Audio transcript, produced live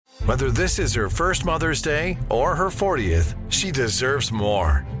Whether this is her first Mother's Day or her 40th, she deserves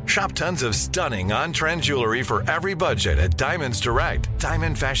more. Shop tons of stunning on-trend jewelry for every budget at Diamonds Direct.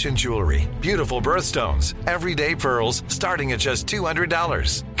 Diamond fashion jewelry, beautiful birthstones, everyday pearls starting at just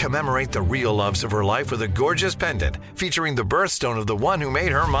 $200. Commemorate the real loves of her life with a gorgeous pendant featuring the birthstone of the one who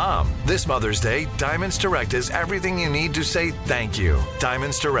made her mom. This Mother's Day, Diamonds Direct is everything you need to say thank you.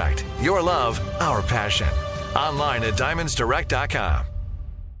 Diamonds Direct. Your love, our passion. Online at diamondsdirect.com.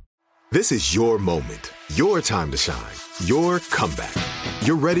 This is your moment, your time to shine, your comeback.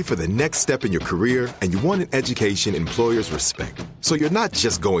 You're ready for the next step in your career, and you want an education employers respect. So you're not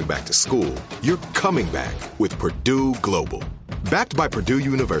just going back to school, you're coming back with Purdue Global. Backed by Purdue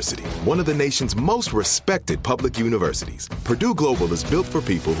University, one of the nation's most respected public universities, Purdue Global is built for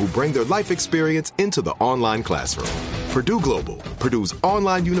people who bring their life experience into the online classroom. Purdue Global, Purdue's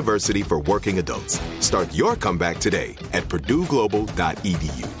online university for working adults. Start your comeback today at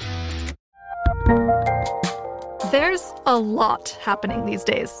purdueglobal.edu. There's a lot happening these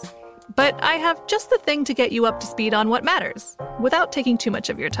days, but I have just the thing to get you up to speed on what matters, without taking too much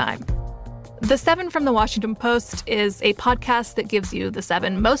of your time. The 7 from the Washington Post is a podcast that gives you the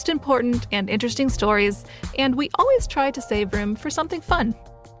 7 most important and interesting stories, and we always try to save room for something fun.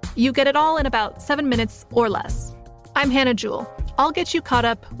 You get it all in about 7 minutes or less. I'm Hannah Jewell. I'll get you caught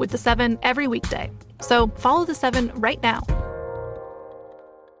up with the 7 every weekday. So follow the 7 right now.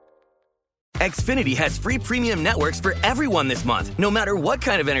 Xfinity has free premium networks for everyone this month, no matter what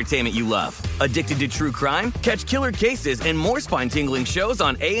kind of entertainment you love. Addicted to true crime? Catch killer cases and more spine-tingling shows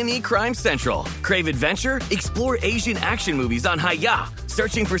on A&E Crime Central. Crave adventure? Explore Asian action movies on Hi-Ya.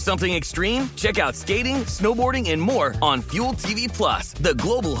 Searching for something extreme? Check out skating, snowboarding, and more on Fuel TV Plus, the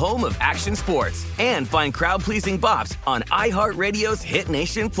global home of action sports. And find crowd-pleasing bops on iHeartRadio's Hit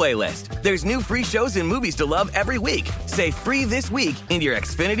Nation playlist. There's new free shows and movies to love every week. Say free this week in your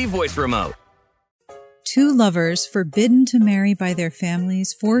Xfinity voice remote. Two lovers forbidden to marry by their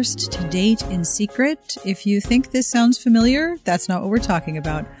families, forced to date in secret. If you think this sounds familiar, that's not what we're talking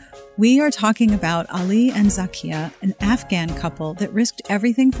about. We are talking about Ali and Zakia, an Afghan couple that risked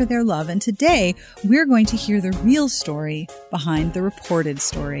everything for their love. And today, we're going to hear the real story behind the reported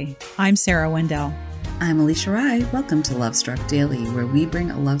story. I'm Sarah Wendell. I'm Alicia Rai. Welcome to Love Struck Daily, where we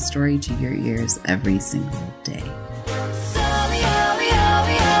bring a love story to your ears every single day.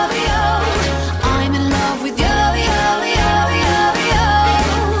 I'm in love with yo, yo, yo, yo, yo.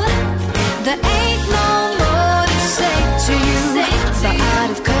 There ain't no more to say to you, but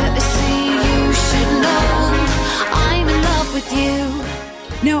out of courtesy you should know I'm in love with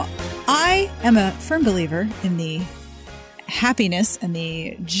you. Now, I am a firm believer in the happiness and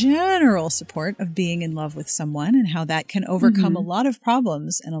the general support of being in love with someone and how that can overcome a lot of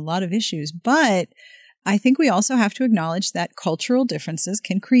problems and a lot of issues. But I think we also have to acknowledge that cultural differences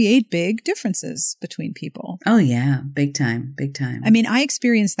can create big differences between people. Oh, yeah. Big time. Big time. I mean, I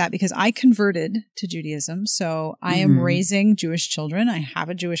experienced that because I converted to Judaism. So I am raising Jewish children. I have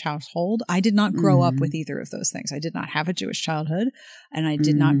a Jewish household. I did not grow up with either of those things. I did not have a Jewish childhood, and I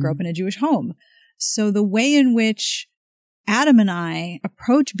did not grow up in a Jewish home. So the way in which Adam and I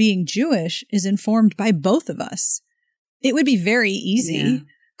approach being Jewish is informed by both of us. It would be very easy,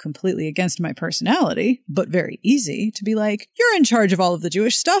 completely against my personality, but very easy to be like, you're in charge of all of the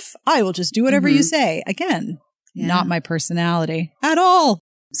Jewish stuff. I will just do whatever you say. Again, not my personality at all.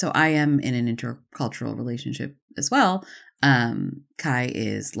 So I am in an intercultural relationship as well. Kai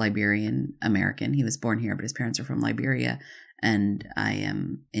is Liberian American. He was born here, but his parents are from Liberia, and I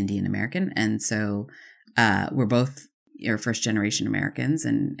am Indian American. And so we're both first generation Americans,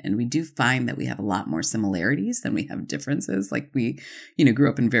 and we do find that we have a lot more similarities than we have differences. Like we, grew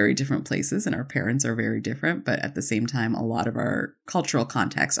up in very different places and our parents are very different, but at the same time, a lot of our cultural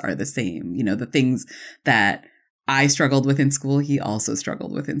contexts are the same. The things that I struggled with in school, he also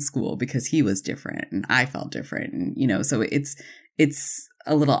struggled with in school because he was different and I felt different. And, so it's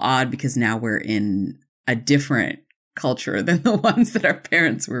a little odd because now we're in a different culture than the ones that our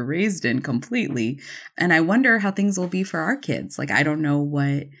parents were raised in completely. And I wonder how things will be for our kids. Like, I don't know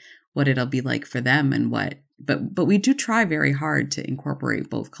what it'll be like for them and but we do try very hard to incorporate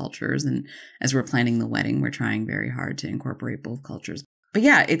both cultures. And as we're planning the wedding, we're trying very hard to incorporate both cultures. But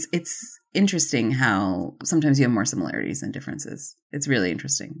yeah, it's interesting how sometimes you have more similarities than differences. It's really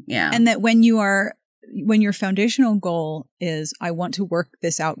interesting. Yeah. And that when your foundational goal is, I want to work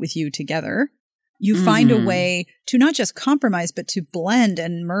this out with you together, you find a way to not just compromise, but to blend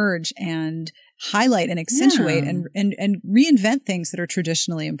and merge and highlight and accentuate and reinvent things that are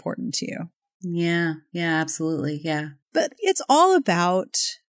traditionally important to you. Yeah. Yeah, absolutely. Yeah. But it's all about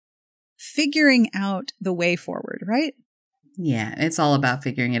figuring out the way forward, right? Yeah, it's all about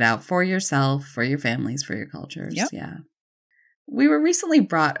figuring it out for yourself, for your families, for your cultures. Yep. Yeah. We were recently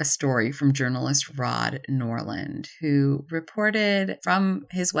brought a story from journalist Rod Norland, who reported from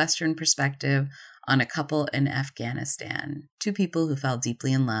his Western perspective on a couple in Afghanistan, two people who fell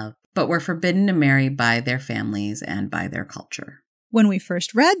deeply in love, but were forbidden to marry by their families and by their culture. When we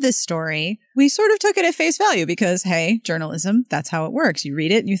first read this story, we sort of took it at face value because, hey, journalism, that's how it works. You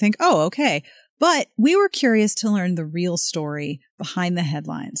read it and you think, oh, okay. But we were curious to learn the real story behind the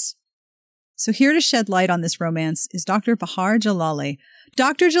headlines. So here to shed light on this romance is Dr. Bahar Jalali.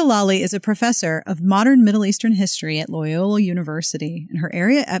 Dr. Jalali is a professor of modern Middle Eastern history at Loyola University, and her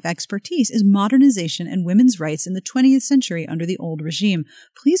area of expertise is modernization and women's rights in the 20th century under the old regime.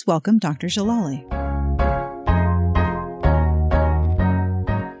 Please welcome Dr. Jalali.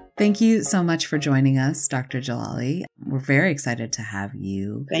 Thank you so much for joining us, Dr. Jalali. We're very excited to have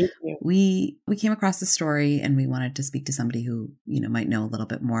you. Thank you. We came across the story and we wanted to speak to somebody who, might know a little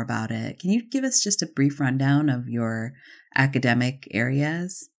bit more about it. Can you give us just a brief rundown of your academic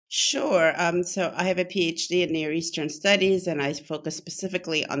areas? Sure. So I have a PhD in Near Eastern Studies, and I focus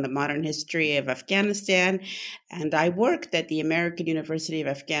specifically on the modern history of Afghanistan. And I worked at the American University of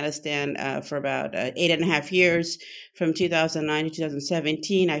Afghanistan for about 8.5 years. From 2009 to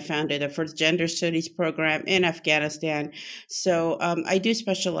 2017, I founded the first gender studies program in Afghanistan. So I do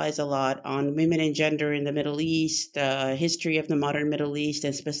specialize a lot on women and gender in the Middle East, history of the modern Middle East,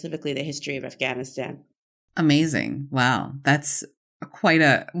 and specifically the history of Afghanistan. Amazing. Wow. That's quite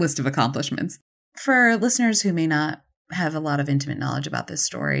a list of accomplishments. For listeners who may not have a lot of intimate knowledge about this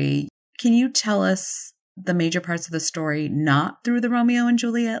story, can you tell us the major parts of the story, not through the Romeo and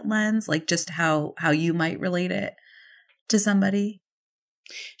Juliet lens, like just how you might relate it to somebody?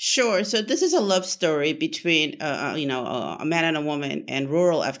 Sure. So this is a love story between, a man and a woman in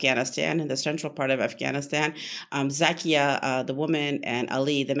rural Afghanistan, in the central part of Afghanistan. Zakia, the woman, and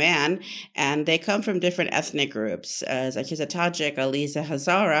Ali, the man, and they come from different ethnic groups. Zakia is a Tajik, Ali is a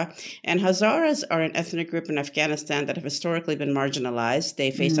Hazara, and Hazaras are an ethnic group in Afghanistan that have historically been marginalized.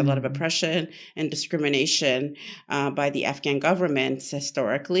 They faced a lot of oppression and discrimination by the Afghan government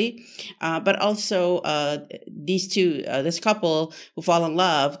historically, but also this couple who fall in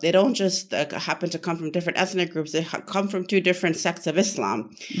love, they don't just happen to come from different ethnic groups. They come from two different sects of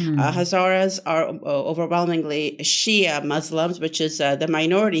Islam. Hazaras are overwhelmingly Shia Muslims, which is the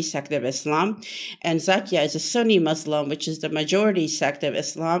minority sect of Islam. And Zakia is a Sunni Muslim, which is the majority sect of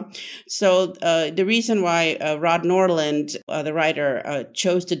Islam. So the reason why Rod Norland, the writer,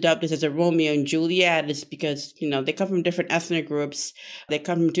 chose to dub this as a Romeo and Juliet is because, they come from different ethnic groups. They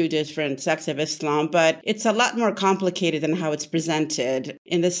come from two different sects of Islam, but it's a lot more complicated than how it's presented,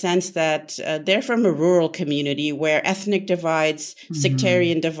 in the sense that they're from a rural community where ethnic divides,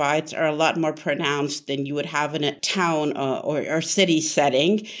 sectarian divides are a lot more pronounced than you would have in a town or city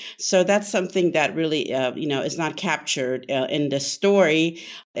setting. So that's something that really, is not captured in the story.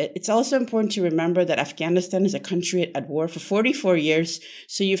 It's also important to remember that Afghanistan is a country at war for 44 years.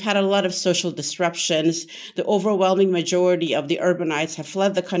 So you've had a lot of social disruptions. The overwhelming majority of the urbanites have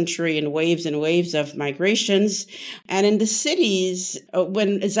fled the country in waves and waves of migrations. And in the cities,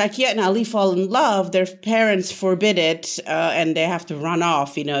 when Zakia and Ali fall in love, their parents forbid it and they have to run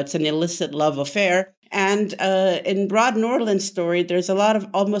off. It's an illicit love affair. And in Rod Norland's story, there's a lot of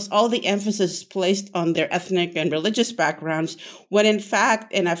almost all the emphasis placed on their ethnic and religious backgrounds, when in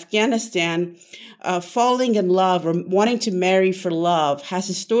fact, in Afghanistan, falling in love or wanting to marry for love has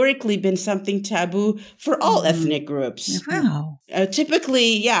historically been something taboo for all ethnic groups. Wow.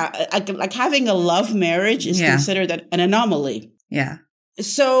 Typically, like having a love marriage is considered an anomaly. Yeah.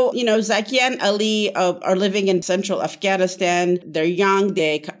 So, Zakia and Ali are living in central Afghanistan. They're young.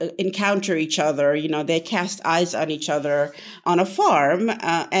 They encounter each other. They cast eyes on each other on a farm.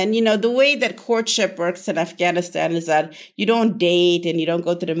 And the way that courtship works in Afghanistan is that you don't date and you don't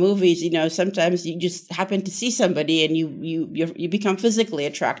go to the movies. Sometimes you just happen to see somebody and you become physically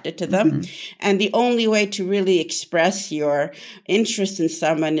attracted to them. And the only way to really express your interest in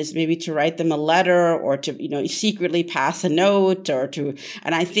someone is maybe to write them a letter or to, secretly pass a note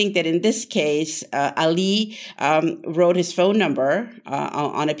and I think that in this case, Ali wrote his phone number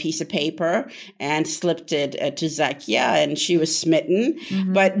on a piece of paper and slipped it to Zakia, and she was smitten.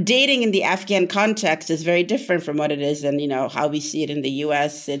 But dating in the Afghan context is very different from what it is in, how we see it in the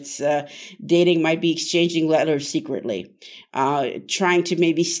U.S. It's dating might be exchanging letters secretly, trying to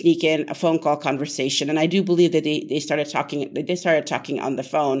maybe sneak in a phone call conversation. And I do believe that they started talking on the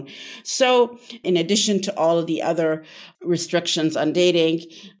phone. So in addition to all of the other restrictions on dating,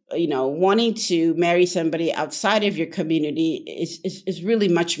 wanting to marry somebody outside of your community is really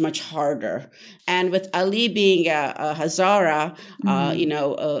much, much harder. And with Ali being a Hazara,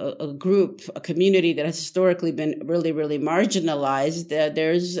 a group, a community that has historically been really, really marginalized,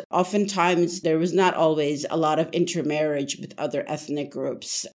 there was not always a lot of intermarriage with other ethnic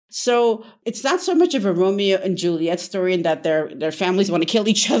groups. So it's not so much of a Romeo and Juliet story in that their families want to kill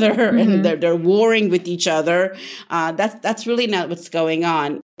each other and they're warring with each other. That's really not what's going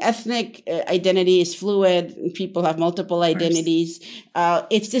on. Ethnic identity is fluid. People have multiple identities.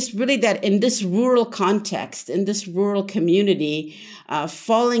 It's just really that in this rural context, in this rural community,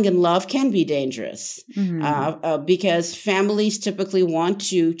 falling in love can be dangerous because families typically want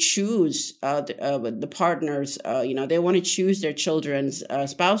to choose the partners. They want to choose their children's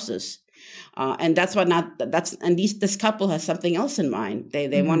spouses. And this couple has something else in mind.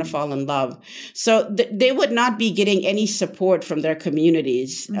 They want to fall in love. So they would not be getting any support from their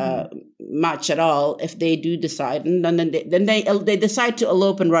communities much at all if they do decide. And then they decide to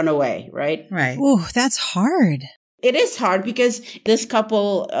elope and run away, right? Right. Oh, that's hard. It is hard because this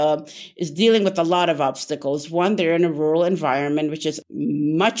couple is dealing with a lot of obstacles. One, they're in a rural environment, which is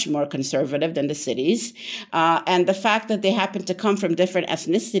much more conservative than the cities. And the fact that they happen to come from different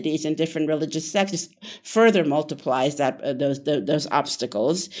ethnicities and different religious sects just further multiplies those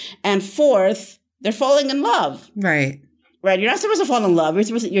obstacles. And fourth, they're falling in love. Right. Right. You're not supposed to fall in love. You're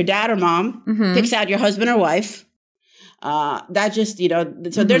supposed to, your dad or mom picks out your husband or wife. That just,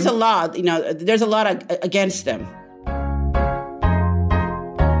 so there's a lot, there's a lot against them.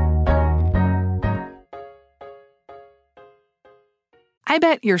 I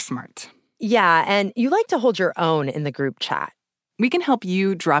bet you're smart. Yeah, and you like to hold your own in the group chat. We can help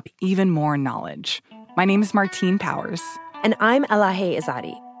you drop even more knowledge. My name is Martine Powers. And I'm Elahe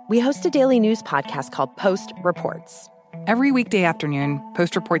Izadi. We host a daily news podcast called Post Reports. Every weekday afternoon,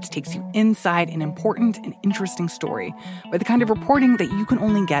 Post Reports takes you inside an important and interesting story with the kind of reporting that you can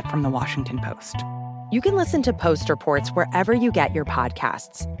only get from the Washington Post. You can listen to Post Reports wherever you get your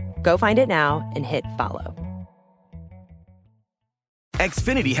podcasts. Go find it now and hit follow.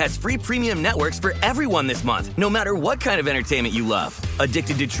 Xfinity has free premium networks for everyone this month, no matter what kind of entertainment you love.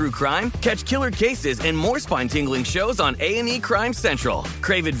 Addicted to true crime? Catch killer cases and more spine-tingling shows on A&E Crime Central.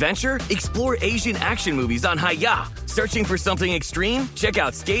 Crave adventure? Explore Asian action movies on Hayya. Searching for something extreme? Check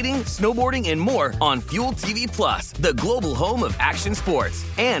out skating, snowboarding, and more on Fuel TV Plus, the global home of action sports.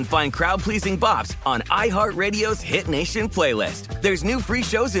 And find crowd-pleasing bops on iHeartRadio's Hit Nation playlist. There's new free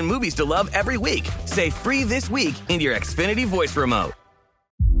shows and movies to love every week. Say free this week in your Xfinity voice remote.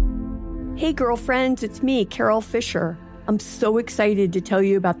 Hey girlfriends, it's me, Carol Fisher. I'm so excited to tell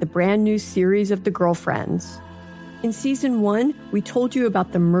you about the brand new series of The Girlfriends. In season 1, we told you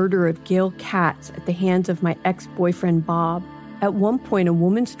about the murder of Gail Katz at the hands of my ex-boyfriend Bob. At one point, a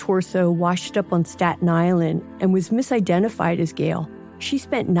woman's torso washed up on Staten Island and was misidentified as Gail. She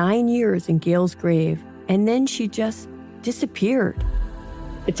spent 9 years in Gail's grave, and then she just disappeared.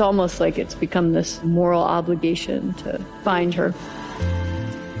 It's almost like it's become this moral obligation to find her.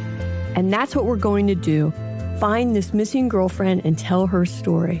 And that's what we're going to do. Find this missing girlfriend and tell her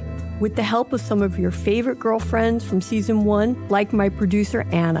story. With the help of some of your favorite girlfriends from season 1, like my producer,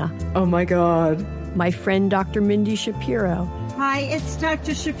 Anna. Oh my God. My friend, Dr. Mindy Shapiro. Hi, it's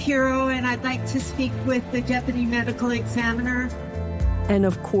Dr. Shapiro, and I'd like to speak with the deputy medical examiner. And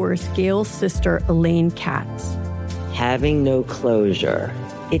of course, Gail's sister, Elaine Katz. Having no closure,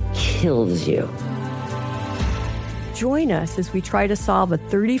 it kills you. Join us as we try to solve a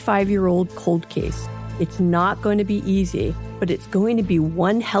 35-year-old cold case. It's not going to be easy, but it's going to be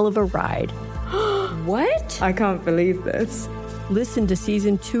one hell of a ride. What? I can't believe this. Listen to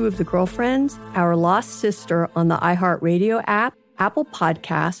season 2 of The Girlfriends, Our Lost Sister on the iHeartRadio app, Apple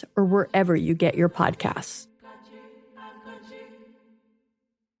Podcasts, or wherever you get your podcasts.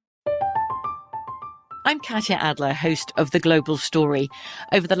 I'm Katya Adler, host of The Global Story.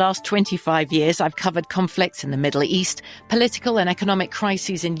 Over the last 25 years, I've covered conflicts in the Middle East, political and economic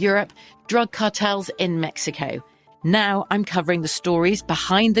crises in Europe, drug cartels in Mexico. Now I'm covering the stories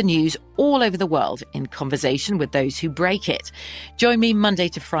behind the news all over the world in conversation with those who break it. Join me Monday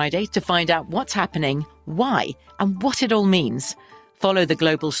to Friday to find out what's happening, why, and what it all means. Follow The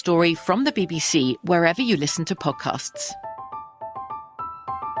Global Story from the BBC wherever you listen to podcasts.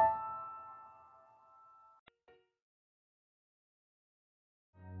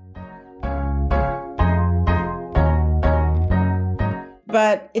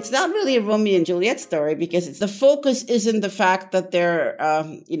 But it's not really a Romeo and Juliet story because the focus isn't the fact that their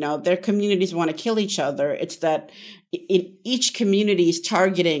communities want to kill each other. It's that in each community is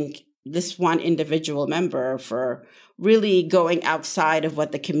targeting this one individual member for really going outside of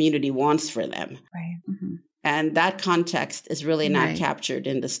what the community wants for them. Right. Mm-hmm. And that context is really not captured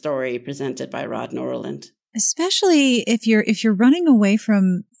in the story presented by Rod Norland. Especially if you're running away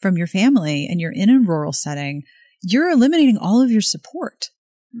from your family and you're in a rural setting, you're eliminating all of your support.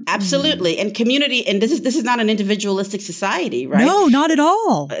 Absolutely. And community, and this is not an individualistic society, right? No, not at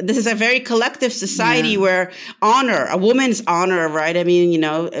all. This is a very collective society where honor, a woman's honor, right? I mean,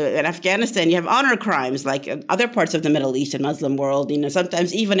 in Afghanistan, you have honor crimes like other parts of the Middle East and Muslim world.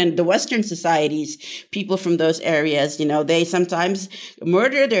 Sometimes even in the Western societies, people from those areas, they sometimes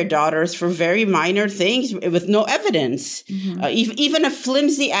murder their daughters for very minor things with no evidence. Mm-hmm. Even a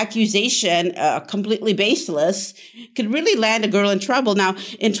flimsy accusation, completely baseless, could really land a girl in trouble. Now,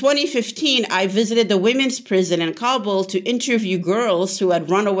 in 2015, I visited the women's prison in Kabul to interview girls who had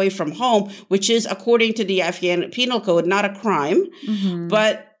run away from home, which is, according to the Afghan penal code, not a crime. Mm-hmm.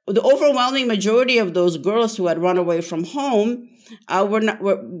 But the overwhelming majority of those girls who had run away from home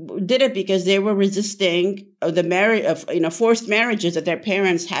did it because they were resisting the marriage of forced marriages that their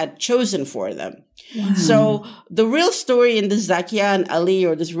parents had chosen for them. Wow. So the real story in this Zakia and Ali,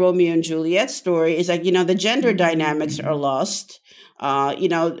 or this Romeo and Juliet story, is like the gender dynamics are lost.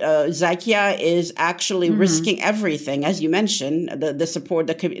 Zakia is actually risking everything, as you mentioned, the support,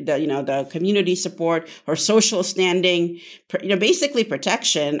 the community support, her social standing, basically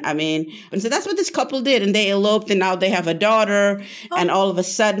protection. I mean, and so that's what this couple did, and they eloped, and now they have a daughter, and all of a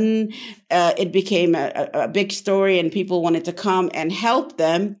sudden, it became a big story, and people wanted to come and help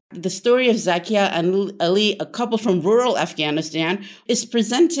them. The story of Zakia and Ali, a couple from rural Afghanistan, is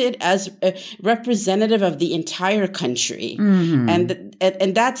presented as a representative of the entire country. Mm-hmm. And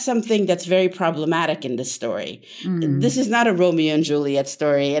that's something that's very problematic in this story. Mm-hmm. This is not a Romeo and Juliet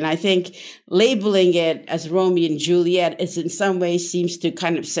story. And I think labeling it as Romeo and Juliet is in some ways seems to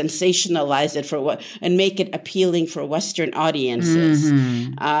kind of sensationalize it and make it appealing for Western audiences.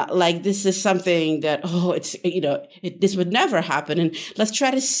 Mm-hmm. Like this is something that, this would never happen. And let's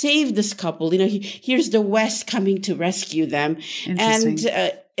try to save this couple. Here's the West coming to rescue them. And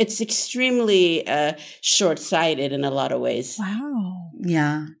it's extremely short-sighted in a lot of ways. Wow.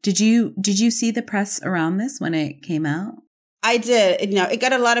 Yeah. Did you see the press around this when it came out? I did. It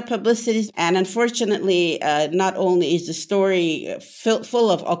got a lot of publicity, and unfortunately, not only is the story full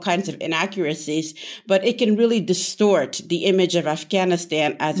of all kinds of inaccuracies, but it can really distort the image of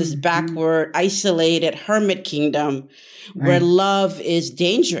Afghanistan as this backward, isolated hermit kingdom where love is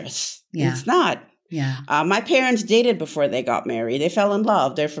dangerous. Yeah. It's not. Yeah. My parents dated before they got married. They fell in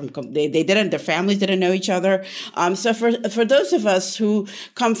love. Their families didn't know each other. So for those of us who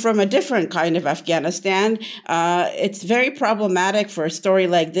come from a different kind of Afghanistan, it's very problematic for a story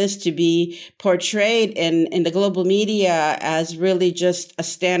like this to be portrayed in the global media as really just a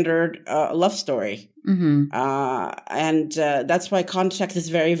standard love story. Mm-hmm. And that's why context is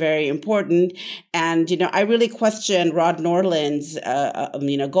very, very important. And, I really question Rod Norland's,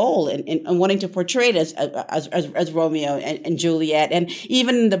 goal in wanting to portray it as Romeo and Juliet. And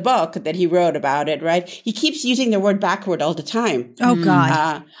even in the book that he wrote about it, right, he keeps using the word backward all the time. Oh,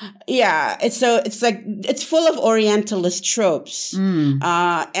 God. It's full of Orientalist tropes.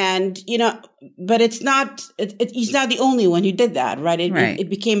 But it's not, he's not the only one who did that, right? It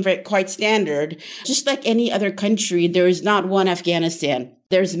became quite standard. Just like any other country, there is not one Afghanistan.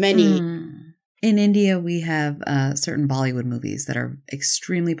 There's many. In India, we have certain Bollywood movies that are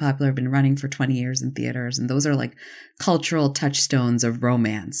extremely popular, been running for 20 years in theaters. And those are like cultural touchstones of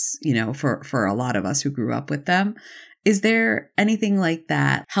romance, for a lot of us who grew up with them. Is there anything like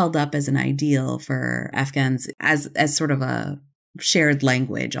that held up as an ideal for Afghans as sort of a shared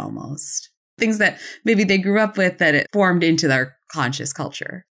language almost? Things that maybe they grew up with that it formed into their conscious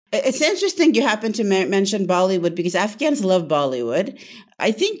culture. It's interesting you happen to mention Bollywood because Afghans love Bollywood.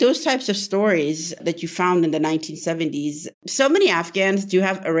 I think those types of stories that you found in the 1970s, so many Afghans do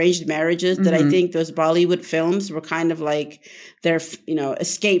have arranged marriages that I think those Bollywood films were kind of like their,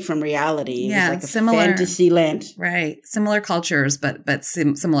 escape from reality. Yeah, it was like similar fantasy land. Right. Similar cultures, but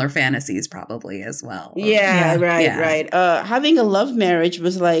similar fantasies probably as well. Right. Having a love marriage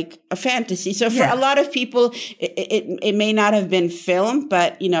was like a fantasy. So for a lot of people, it may not have been filmed,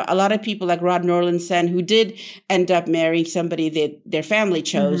 but, a lot of people like Rod Norland Sen who did end up marrying somebody that their family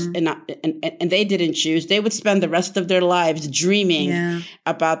chose and they didn't choose, they would spend the rest of their lives dreaming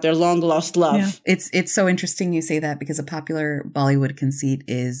about their long lost love. Yeah. It's so interesting you say that because a popular Bollywood conceit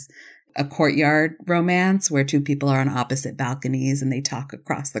is a courtyard romance where two people are on opposite balconies and they talk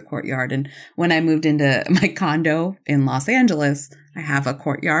across the courtyard. And when I moved into my condo in Los Angeles, I have a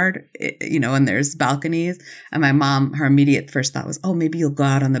courtyard, and there's balconies. And my mom, her immediate first thought was, oh, maybe you'll go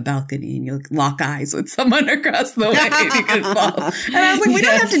out on the balcony and you'll lock eyes with someone across the way. And I was like, we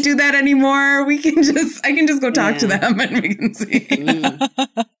don't have to do that anymore. I can just go talk to them and we can see.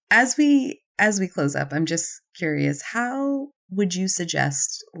 As we close up, I'm just curious, how would you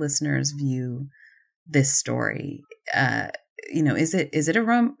suggest listeners view this story? Is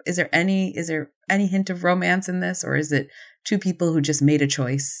there any hint of romance in this, or is it two people who just made a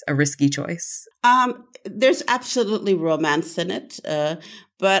risky choice? There's absolutely romance in it.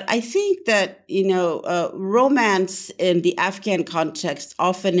 But I think that, romance in the Afghan context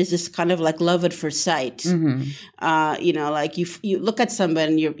often is this kind of like love at first sight. Mm-hmm. Like you look at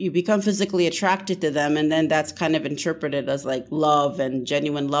someone, you become physically attracted to them, and then that's kind of interpreted as like love and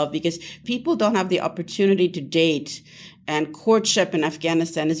genuine love, because people don't have the opportunity to date. And courtship in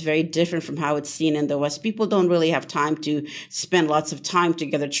Afghanistan is very different from how it's seen in the West. People don't really have time to spend lots of time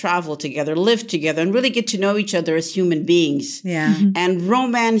together, travel together, live together, and really get to know each other as human beings. Yeah. And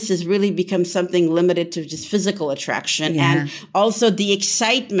romance has really become something limited to just physical attraction. Yeah. And also the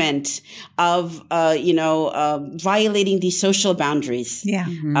excitement of, violating these social boundaries. Yeah.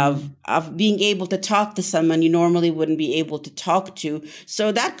 Mm-hmm. Of being able to talk to someone you normally wouldn't be able to talk to.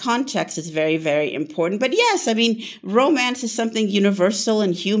 So that context is very, very important. But yes, I mean, romance is something universal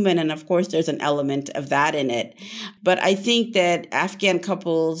and human. And of course, there's an element of that in it. But I think that Afghan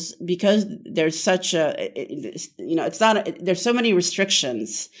couples, because there's such there's so many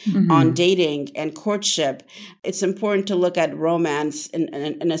restrictions on dating and courtship, it's important to look at romance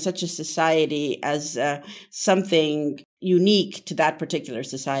in such a society as something unique to that particular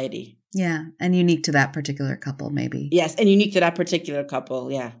society. Yeah. And unique to that particular couple, maybe. Yes. And unique to that particular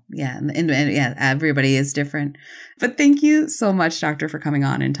couple. Yeah. Yeah. And yeah, everybody is different. But thank you so much, Doctor, for coming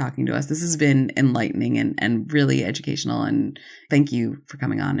on and talking to us. This has been enlightening and really educational. And thank you for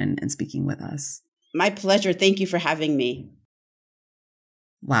coming on and speaking with us. My pleasure. Thank you for having me.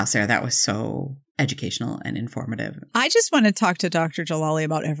 Wow, Sarah, that was so educational and informative. I just want to talk to Dr. Jalali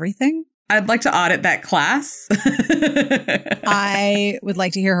about everything. I'd like to audit that class. I would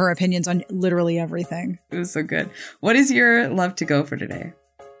like to hear her opinions on literally everything. It was so good. What is your love to go for today?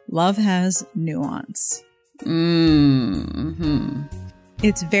 Love has nuance. Mm-hmm.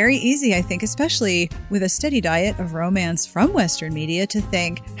 It's very easy, I think, especially with a steady diet of romance from Western media, to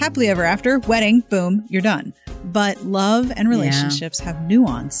think happily ever after, wedding, boom, you're done. But love and relationships have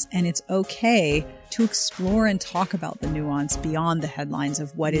nuance, and it's okay to explore and talk about the nuance beyond the headlines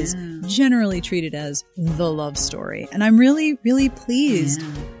of what is generally treated as the love story. And I'm really, really pleased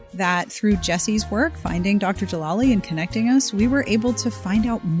that through Jesse's work, finding Dr. Jalali and connecting us, we were able to find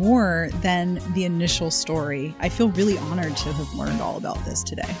out more than the initial story. I feel really honored to have learned all about this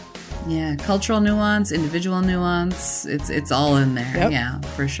today. Yeah, cultural nuance, individual nuance, it's all in there. Yep. Yeah,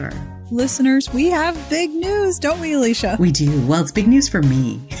 for sure. Listeners, we have big news, don't we, Alicia? We do. Well, it's big news for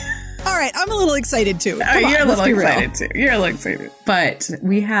me. All right, I'm a little excited too. You're a little excited too. You're a little excited. But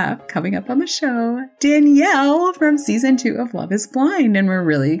we have coming up on the show Danielle from season 2 of Love is Blind, and we're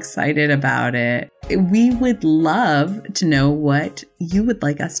really excited about it. We would love to know what you would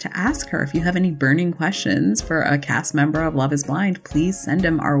like us to ask her. If you have any burning questions for a cast member of Love is Blind, please send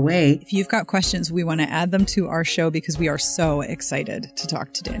them our way. If you've got questions, we want to add them to our show because we are so excited to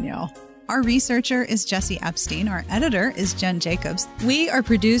talk to Danielle. Our researcher is Jesse Epstein. Our editor is Jen Jacobs. We are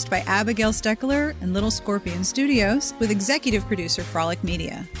produced by Abigail Steckler and Little Scorpion Studios with executive producer Frolic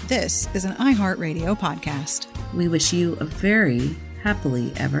Media. This is an iHeartRadio podcast. We wish you a very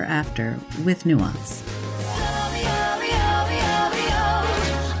happily ever after with nuance.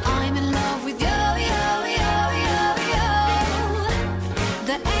 I'm in love with you.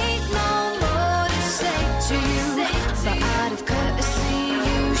 There ain't no more to say to you, but out of courtesy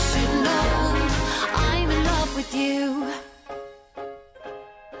you should know I'm in love with you.